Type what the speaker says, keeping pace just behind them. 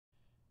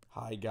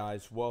Hi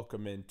guys,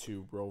 welcome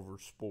into Rover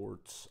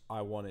Sports.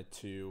 I wanted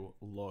to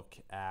look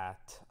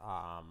at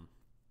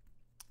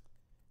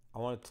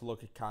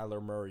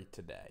Kyler Murray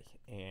today,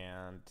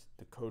 and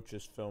the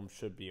coach's film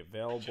should be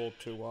available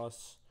to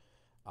us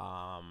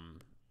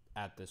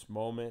at this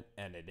moment,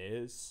 and it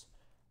is.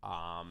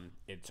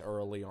 It's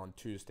early on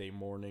Tuesday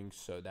morning,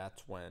 so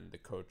that's when the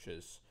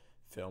coach's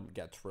film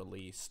gets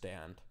released.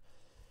 And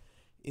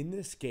in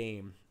this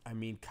game, I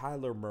mean,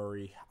 Kyler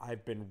Murray,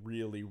 I've been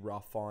really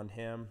rough on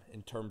him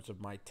in terms of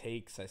my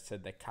takes. I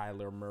said that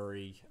Kyler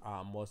Murray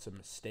was a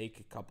mistake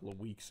a couple of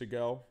weeks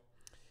ago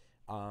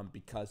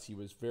because he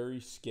was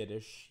very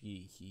skittish.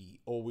 He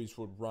always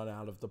would run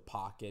out of the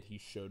pocket. He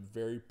showed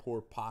very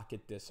poor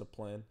pocket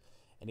discipline.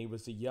 And he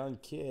was a young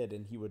kid,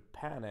 and he would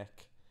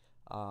panic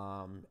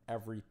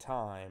every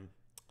time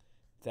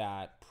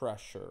that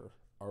pressure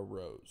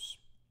arose.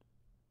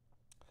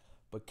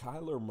 But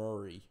Kyler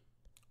Murray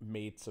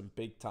made some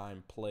big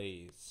time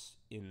plays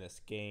in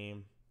this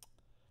game.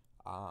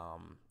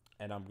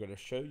 And I'm going to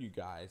show you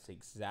guys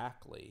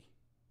exactly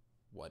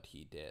what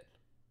he did.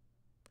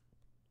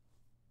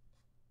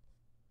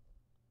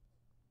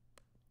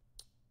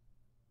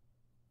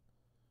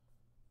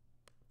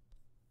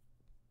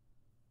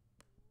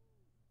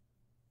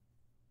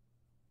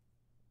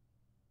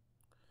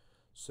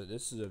 So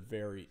these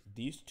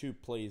two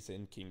plays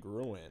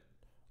incongruent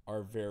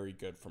are very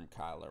good from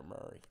Kyler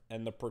Murray.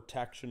 And the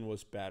protection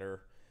was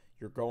better.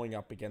 You're going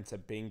up against a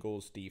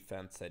Bengals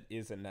defense that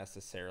isn't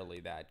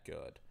necessarily that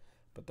good,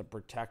 but the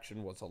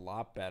protection was a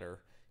lot better.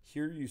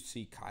 Here you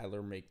see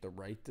Kyler make the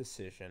right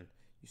decision.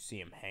 You see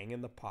him hang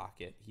in the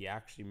pocket. He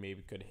actually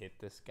maybe could have hit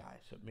this guy,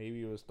 so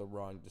maybe it was the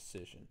wrong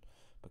decision.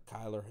 But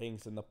Kyler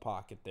hangs in the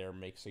pocket there,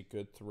 makes a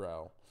good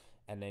throw,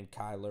 and then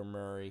Kyler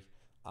Murray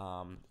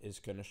is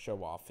going to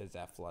show off his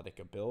athletic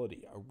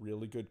ability. A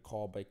really good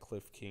call by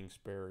Cliff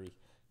Kingsbury.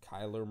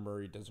 Kyler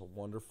Murray does a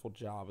wonderful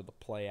job of the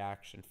play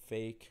action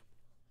fake,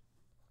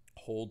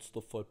 holds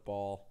the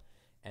football,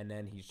 and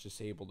then he's just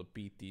able to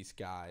beat these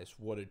guys.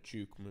 What a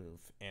juke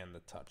move and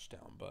the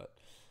touchdown. But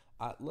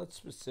let's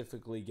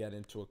specifically get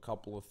into a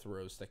couple of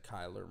throws that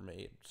Kyler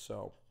made.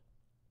 So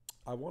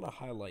I want to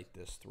highlight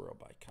this throw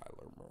by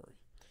Kyler Murray.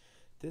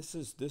 This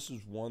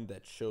is one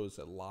that shows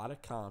a lot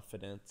of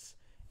confidence,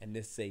 and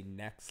this is a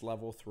next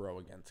level throw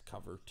against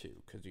cover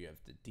two, because you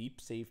have the deep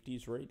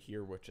safeties right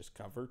here, which is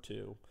cover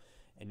two,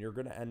 and you're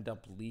going to end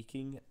up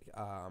leaking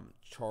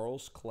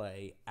Charles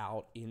Clay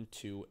out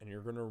into, and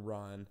you're going to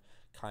run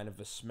kind of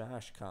a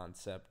smash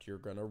concept. You're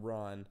going to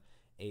run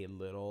a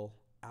little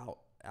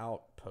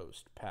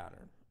outpost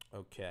pattern,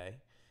 okay?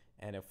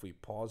 And if we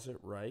pause it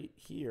right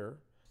here,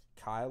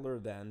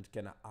 Kyler then's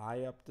going to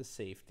eye up the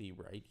safety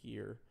right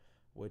here,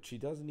 which he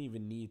doesn't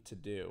even need to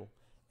do.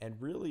 And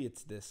really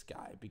it's this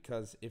guy,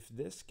 because if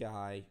this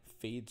guy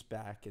fades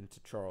back into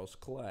Charles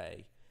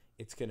Clay,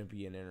 it's going to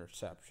be an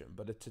interception.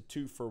 But it's a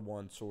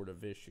 2-for-1 sort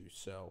of issue.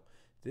 So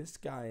this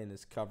guy in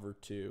his cover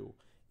two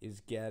is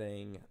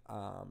getting,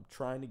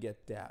 trying to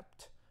get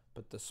depth,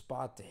 but the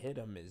spot to hit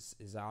him is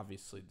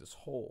obviously this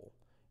hole.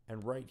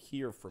 And right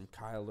here from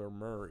Kyler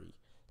Murray,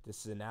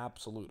 this is an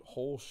absolute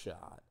hole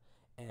shot,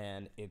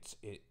 and it's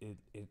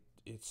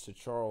to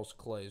Charles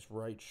Clay's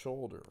right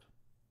shoulder,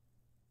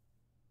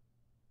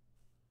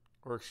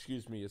 or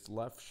excuse me, his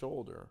left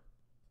shoulder,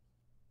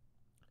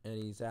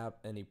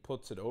 and he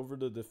puts it over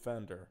the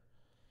defender,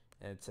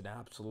 and it's an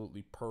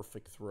absolutely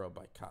perfect throw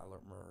by Kyler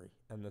Murray,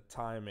 and the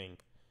timing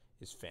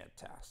is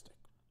fantastic.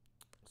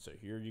 So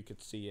here you could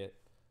see it.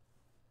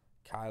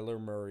 Kyler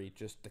Murray,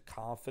 just the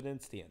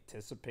confidence, the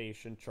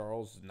anticipation.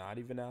 Charles is not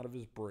even out of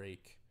his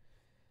break,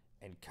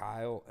 and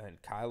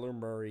Kyler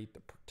Murray, the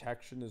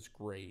protection is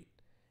great,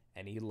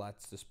 and he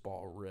lets this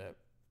ball rip,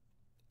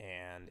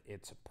 and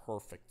it's a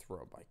perfect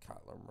throw by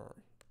Kyler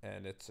Murray,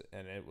 and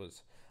it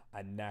was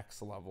a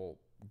next level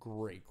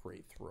great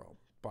throw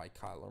by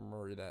Kyler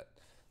Murray that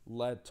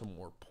led to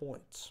more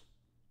points.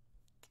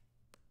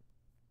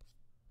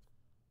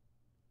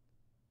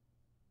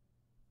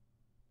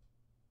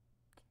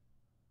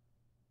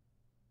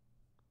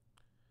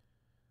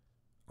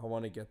 I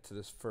want to get to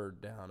this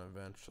third down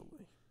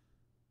eventually.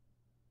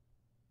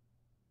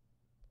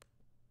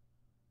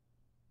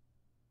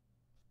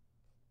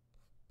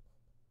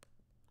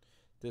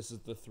 This is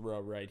the throw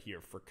right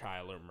here for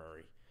Kyler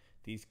Murray.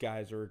 These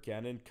guys are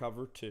again in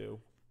cover two.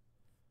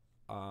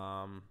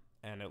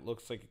 And it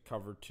looks like a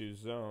cover two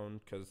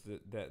zone, because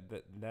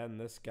then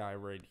this guy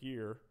right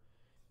here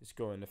is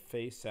going to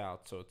face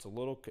out. So it's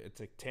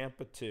a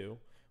Tampa 2,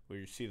 where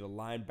you see the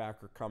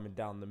linebacker coming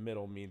down the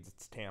middle means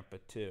it's Tampa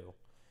 2.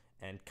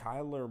 And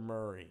Kyler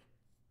Murray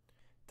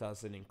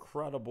does an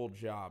incredible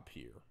job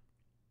here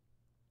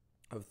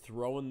of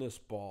throwing this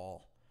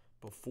ball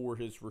before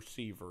his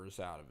receiver is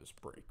out of his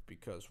break.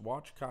 Because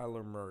watch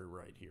Kyler Murray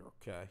right here,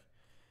 okay?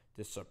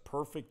 This is a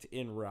perfect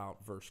in route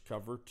versus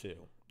cover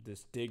two.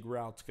 This dig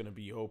route's going to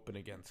be open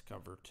against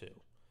cover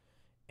two.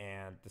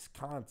 And this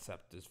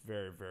concept is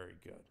very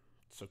good.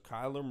 So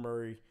Kyler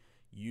Murray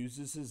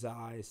uses his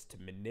eyes to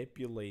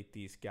manipulate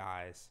these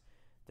guys.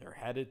 They're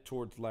headed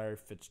towards Larry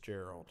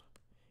Fitzgerald.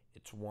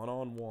 It's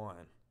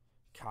one-on-one.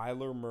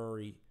 Kyler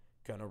Murray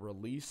going to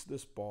release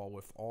this ball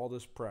with all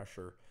this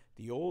pressure.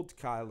 The old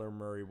Kyler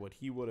Murray, what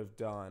he would have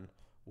done,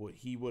 what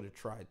he would have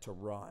tried to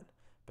run.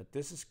 But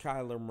this is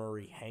Kyler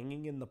Murray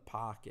hanging in the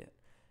pocket.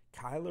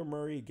 Kyler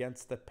Murray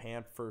against the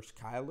Panthers,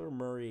 Kyler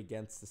Murray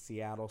against the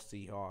Seattle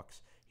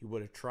Seahawks. He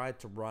would have tried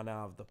to run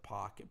out of the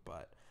pocket,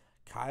 but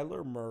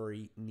Kyler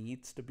Murray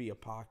needs to be a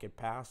pocket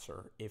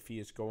passer if he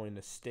is going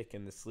to stick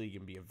in this league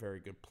and be a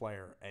very good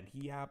player. And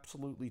he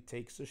absolutely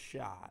takes a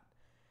shot.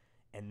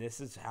 And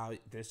that's how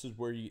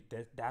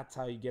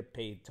you get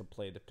paid to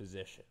play the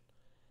position.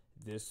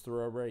 This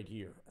throw right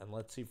here. And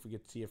let's see if we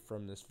can see it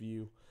from this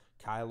view.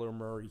 Kyler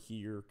Murray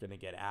here going to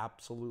get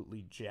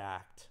absolutely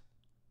jacked.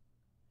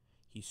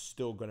 He's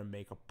still going to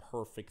make a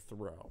perfect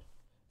throw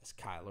as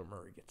Kyler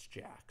Murray gets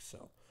jacked.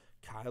 So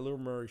Kyler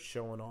Murray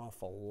showing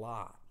off a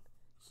lot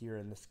here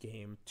in this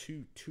game.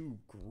 Two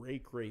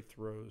great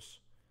throws.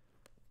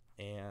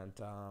 And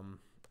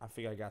I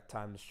think I got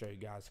time to show you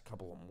guys a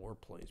couple of more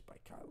plays by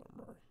Kyler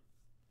Murray.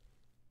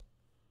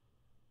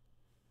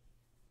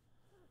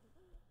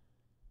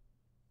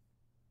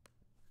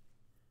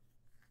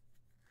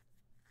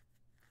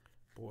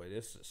 Boy,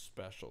 this is a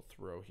special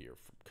throw here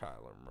from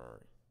Kyler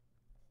Murray.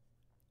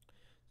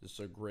 This is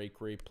a great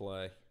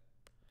play.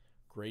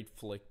 Great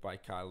flick by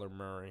Kyler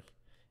Murray.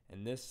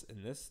 And this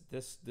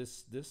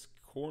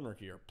corner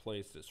here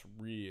plays this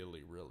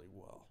really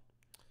well.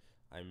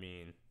 I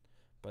mean,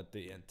 but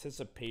the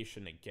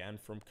anticipation again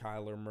from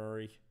Kyler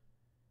Murray,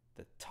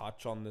 the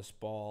touch on this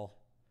ball,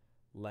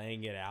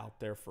 laying it out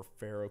there for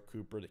Pharaoh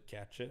Cooper to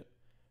catch it,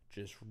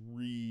 just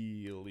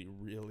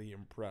really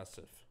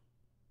impressive.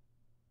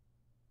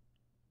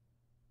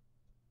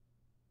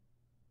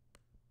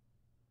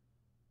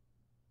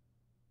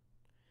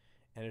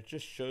 And it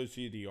just shows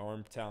you the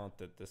arm talent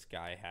that this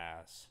guy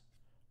has.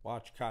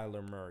 Watch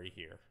Kyler Murray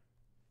here.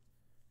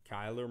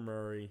 Kyler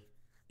Murray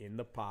in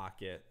the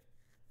pocket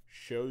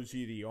shows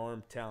you the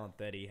arm talent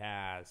that he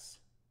has.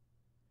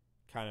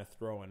 Kind of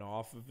throwing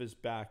off of his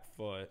back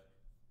foot.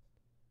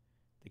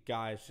 The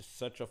guy is just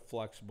such a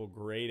flexible,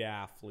 great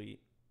athlete.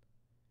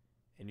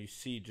 And you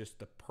see just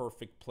the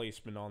perfect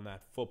placement on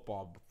that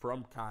football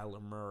from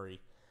Kyler Murray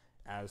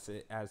as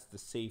the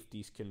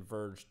safeties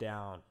converge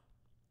down.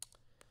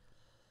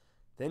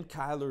 Then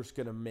Kyler's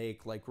going to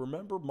make,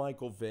 remember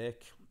Michael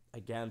Vick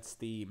against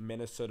the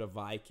Minnesota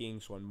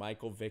Vikings when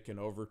Michael Vick in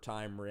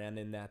overtime ran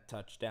in that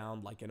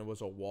touchdown, and it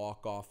was a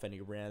walk-off and he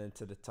ran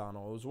into the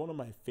tunnel. It was one of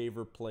my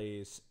favorite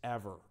plays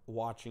ever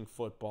watching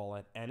football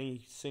at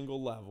any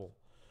single level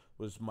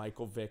was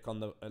Michael Vick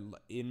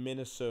in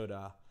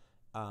Minnesota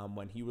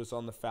when he was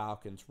on the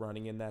Falcons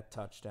running in that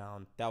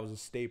touchdown. That was a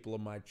staple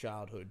of my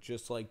childhood,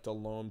 just like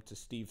Delhomme to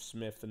Steve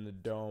Smith in the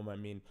Dome. I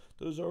mean,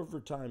 those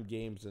overtime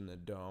games in the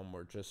Dome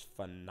were just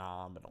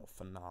phenomenal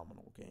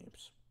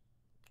games.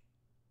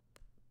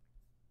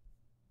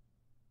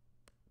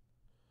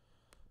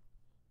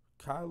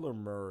 Kyler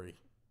Murray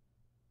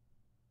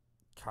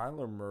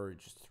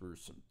just threw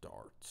some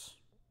darts.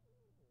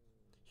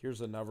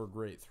 Here's another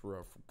great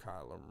throw from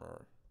Kyler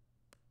Murray.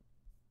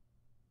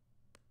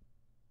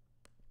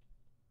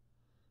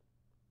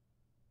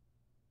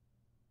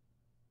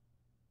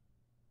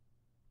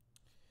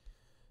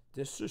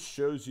 This just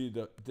shows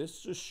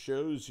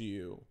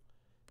you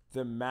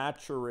the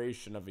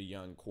maturation of a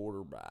young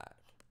quarterback.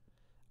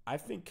 I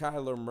think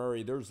Kyler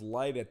Murray, there's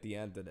light at the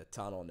end of the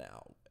tunnel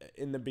now.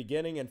 In the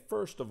beginning, and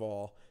first of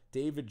all,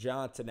 David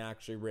Johnson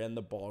actually ran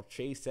the ball.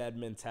 Chase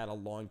Edmonds had a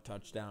long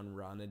touchdown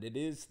run, and it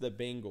is the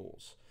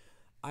Bengals.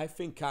 I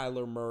think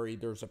Kyler Murray,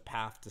 there's a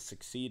path to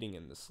succeeding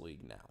in this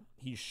league now.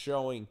 He's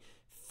showing,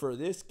 for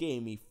this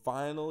game, he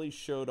finally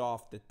showed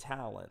off the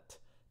talent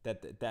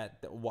that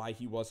why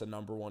he was a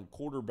number one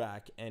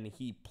quarterback, and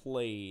he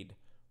played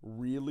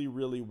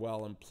really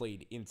well and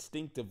played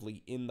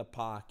instinctively in the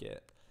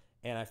pocket.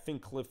 And I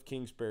think Cliff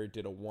Kingsbury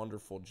did a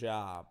wonderful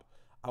job.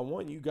 I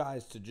want you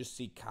guys to just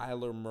see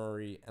Kyler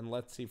Murray, and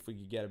let's see if we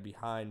can get a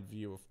behind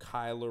view of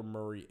Kyler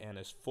Murray and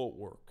his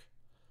footwork.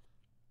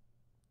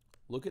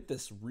 Look at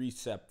this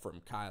reset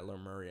from Kyler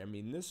Murray. I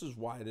mean, this is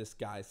why this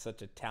guy is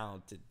such a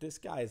talented. This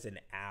guy is an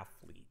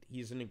athlete.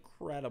 He's an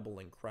incredible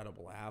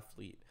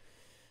athlete.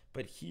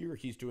 But here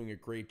he's doing a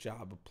great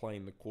job of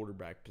playing the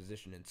quarterback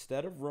position.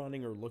 Instead of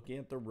running or looking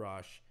at the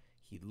rush,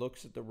 he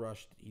looks at the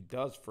rush. He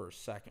does for a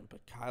second.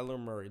 But Kyler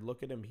Murray,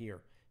 look at him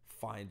here.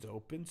 Finds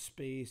open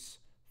space,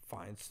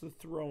 finds the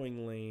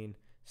throwing lane,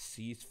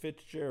 sees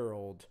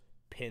Fitzgerald,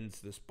 pins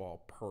this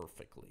ball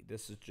perfectly.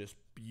 This is just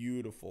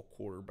beautiful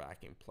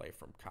quarterbacking play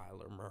from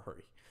Kyler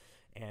Murray.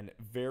 And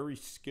very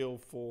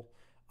skillful.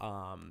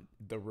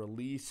 The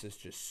release is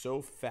just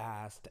so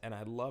fast, and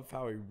I love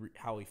how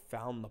he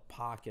found the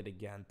pocket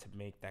again to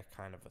make that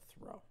kind of a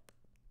throw.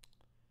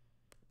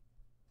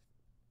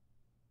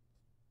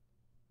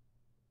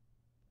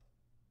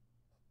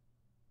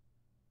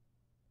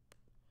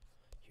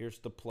 Here's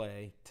the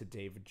play to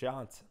David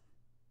Johnson.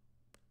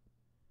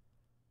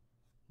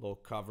 Little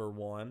cover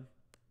one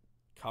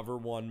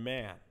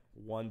man,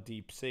 one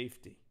deep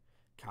safety.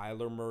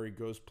 Kyler Murray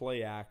goes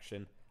play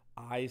action.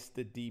 eyes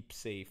the deep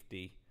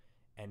safety,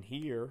 and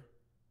here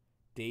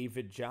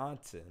David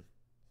Johnson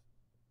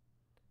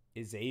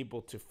is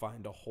able to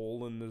find a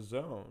hole in the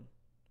zone,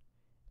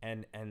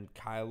 and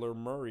Kyler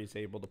Murray is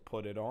able to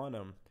put it on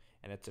him.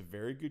 And it's a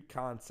very good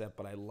concept,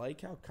 but I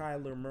like how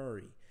Kyler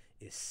Murray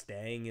is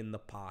staying in the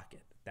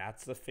pocket.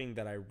 That's the thing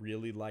that I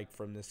really like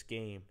from this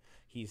game.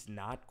 He's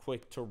not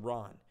quick to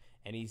run,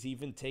 and he's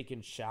even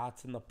taking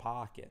shots in the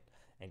pocket.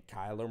 And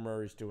Kyler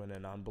Murray's doing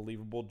an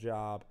unbelievable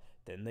job.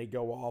 Then they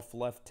go off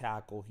left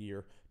tackle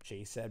here.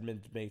 Chase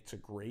Edmonds makes a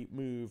great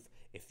move.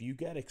 If you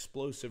get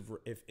explosive,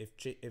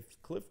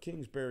 if Cliff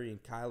Kingsbury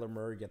and Kyler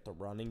Murray get the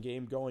running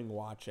game going,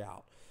 watch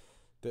out.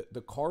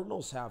 The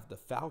Cardinals have the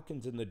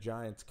Falcons and the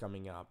Giants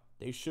coming up.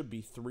 They should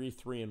be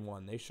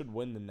 3-1. They should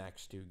win the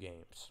next two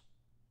games.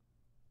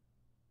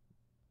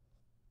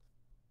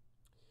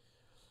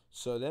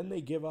 So then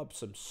they give up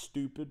some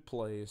stupid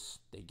plays.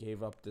 They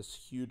gave up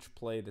this huge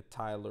play to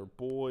Tyler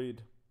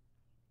Boyd.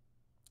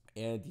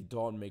 Andy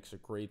Dalton makes a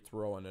great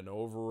throw on an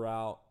over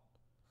route.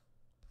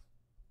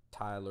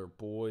 Tyler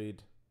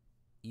Boyd,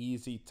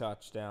 easy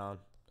touchdown.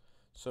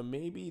 So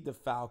maybe the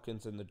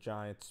Falcons and the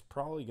Giants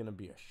probably going to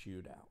be a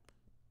shootout.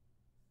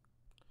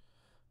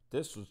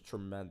 This was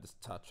tremendous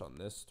touch on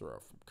this throw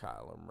from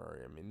Kyler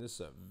Murray. I mean, this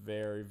is a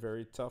very,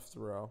 very tough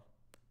throw.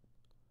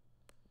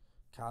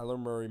 Kyler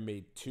Murray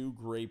made two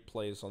great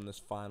plays on this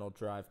final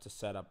drive to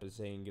set up a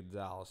Zane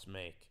Gonzalez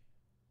make.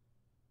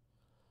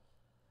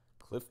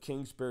 Cliff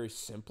Kingsbury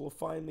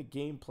simplifying the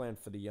game plan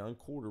for the young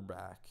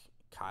quarterback.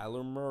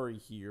 Kyler Murray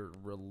here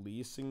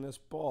releasing this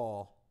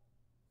ball.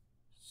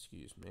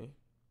 Excuse me.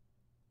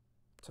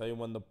 Tell you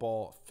when the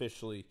ball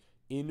officially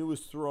into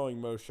his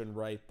throwing motion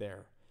right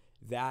there.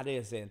 That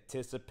is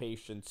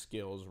anticipation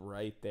skills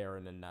right there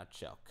in a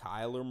nutshell.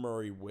 Kyler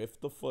Murray with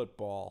the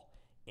football,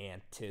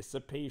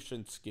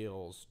 anticipation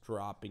skills,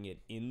 dropping it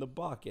in the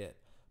bucket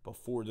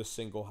before the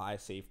single high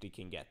safety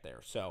can get there.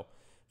 So,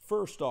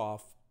 first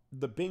off,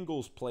 the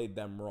Bengals played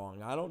them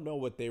wrong. I don't know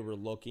what they were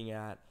looking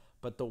at,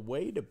 but the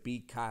way to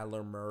beat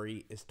Kyler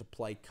Murray is to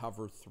play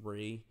cover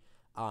 3.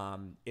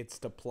 It's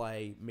to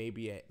play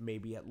maybe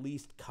at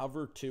least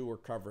cover 2 or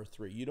cover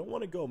 3. You don't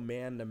want to go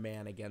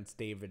man-to-man against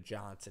David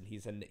Johnson.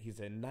 He's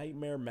a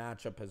nightmare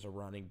matchup as a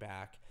running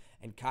back.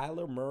 And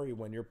Kyler Murray,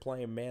 when you're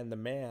playing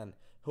man-to-man,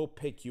 he'll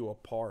pick you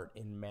apart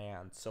in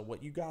man. So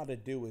what you got to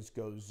do is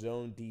go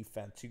zone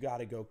defense. You got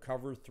to go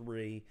cover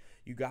 3.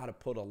 You got to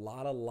put a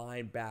lot of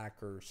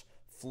linebackers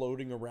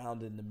floating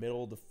around in the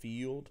middle of the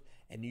field,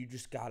 and you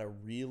just got to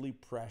really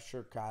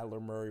pressure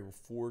Kyler Murray with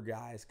 4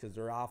 guys because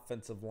their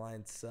offensive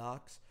line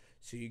sucks.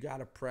 So you got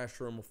to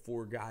pressure him with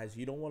 4 guys.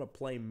 You don't want to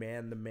play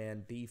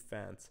man-to-man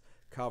defense,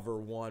 cover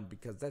 1,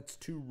 because that's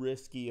too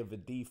risky of a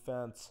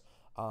defense.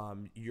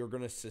 You're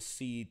going to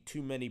secede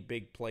too many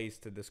big plays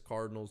to this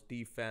Cardinals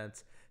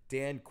defense.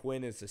 Dan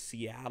Quinn is a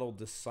Seattle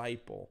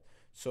disciple,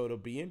 so it'll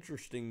be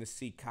interesting to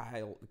see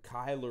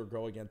Kyler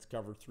go against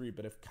cover 3.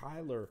 But if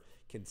Kyler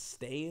can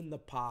stay in the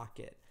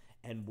pocket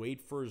and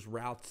wait for his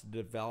routes to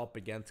develop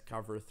against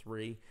cover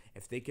 3,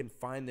 if they can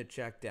find the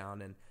check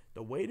down, and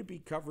the way to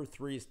beat cover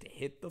 3 is to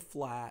hit the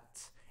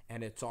flats,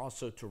 and it's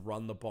also to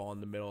run the ball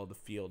in the middle of the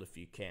field if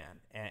you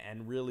can.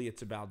 And really,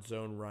 it's about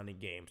zone running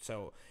game.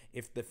 So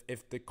if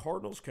the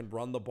Cardinals can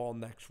run the ball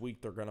next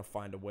week, they're going to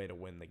find a way to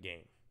win the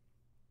game.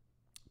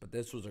 But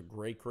this was a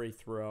great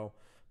throw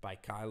by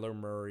Kyler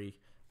Murray,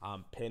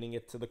 pinning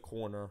it to the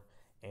corner,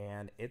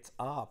 and it's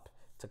up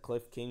to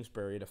Cliff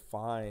Kingsbury to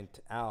find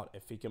out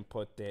if he can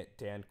put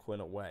Dan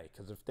Quinn away.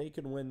 Because if they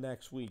can win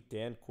next week,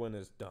 Dan Quinn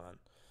is done.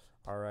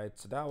 All right,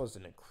 so that was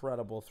an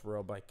incredible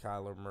throw by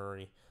Kyler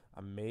Murray.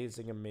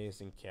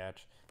 Amazing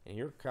catch. And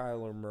here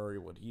Kyler Murray,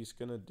 what he's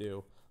going to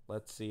do,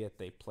 let's see it.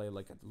 They play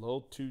like a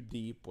little too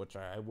deep, which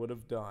I would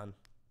have done.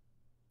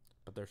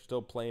 But they're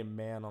still playing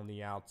man on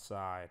the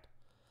outside.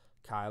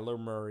 Kyler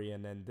Murray,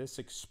 and then this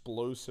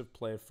explosive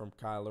play from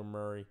Kyler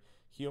Murray.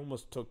 He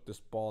almost took this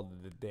ball to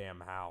the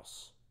damn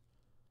house.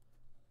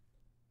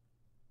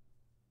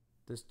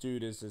 This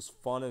dude is as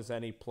fun as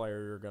any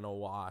player you're going to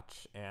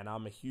watch, and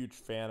I'm a huge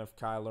fan of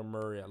Kyler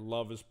Murray. I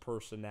love his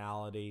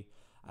personality.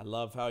 I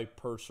love how he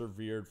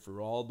persevered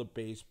through all the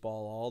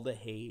baseball, all the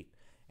hate,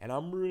 and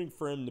I'm rooting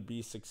for him to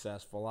be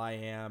successful. I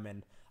am,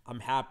 and I'm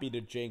happy to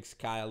jinx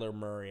Kyler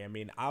Murray. I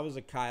mean, I was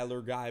a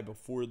Kyler guy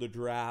before the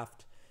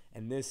draft,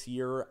 and this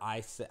year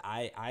I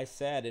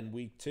said in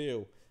week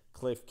 2,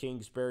 Cliff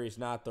Kingsbury's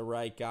not the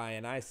right guy,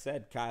 and I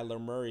said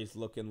Kyler Murray's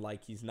looking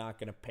like he's not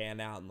going to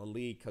pan out in the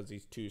league because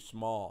he's too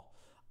small.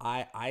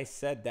 I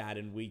said that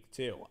in week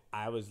 2.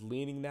 I was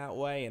leaning that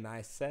way, and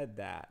I said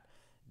that.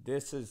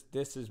 This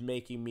is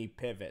making me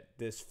pivot,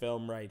 this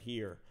film right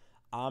here.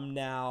 I'm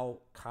now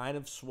kind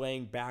of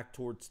swaying back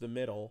towards the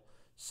middle,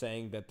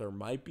 saying that there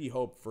might be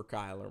hope for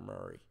Kyler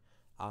Murray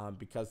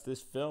because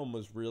this film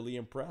was really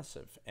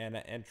impressive.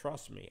 And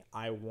trust me,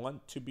 I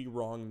want to be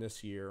wrong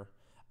this year.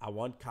 I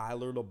want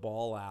Kyler to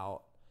ball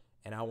out,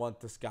 and I want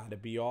this guy to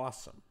be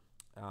awesome.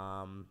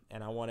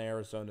 And I want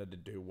Arizona to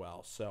do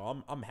well.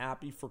 So I'm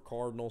happy for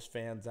Cardinals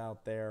fans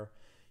out there.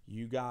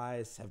 You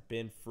guys have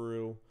been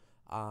through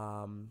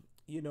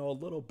a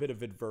little bit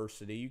of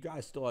adversity. You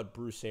guys still had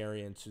Bruce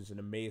Arians, who's an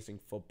amazing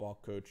football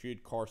coach. You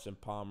had Carson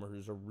Palmer,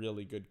 who's a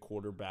really good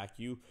quarterback.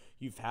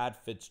 You've had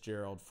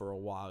Fitzgerald for a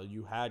while.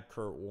 You had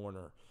Kurt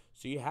Warner.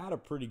 So you had a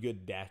pretty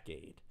good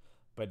decade.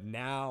 But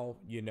now,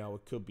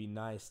 it could be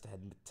nice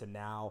to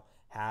now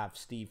have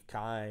Steve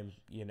Keim,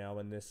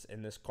 and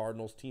this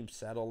Cardinals team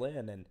settle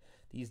in. And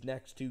these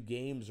next two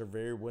games are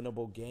very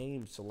winnable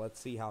games. So let's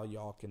see how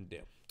y'all can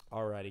do.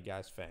 Alrighty,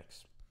 guys.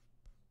 Thanks.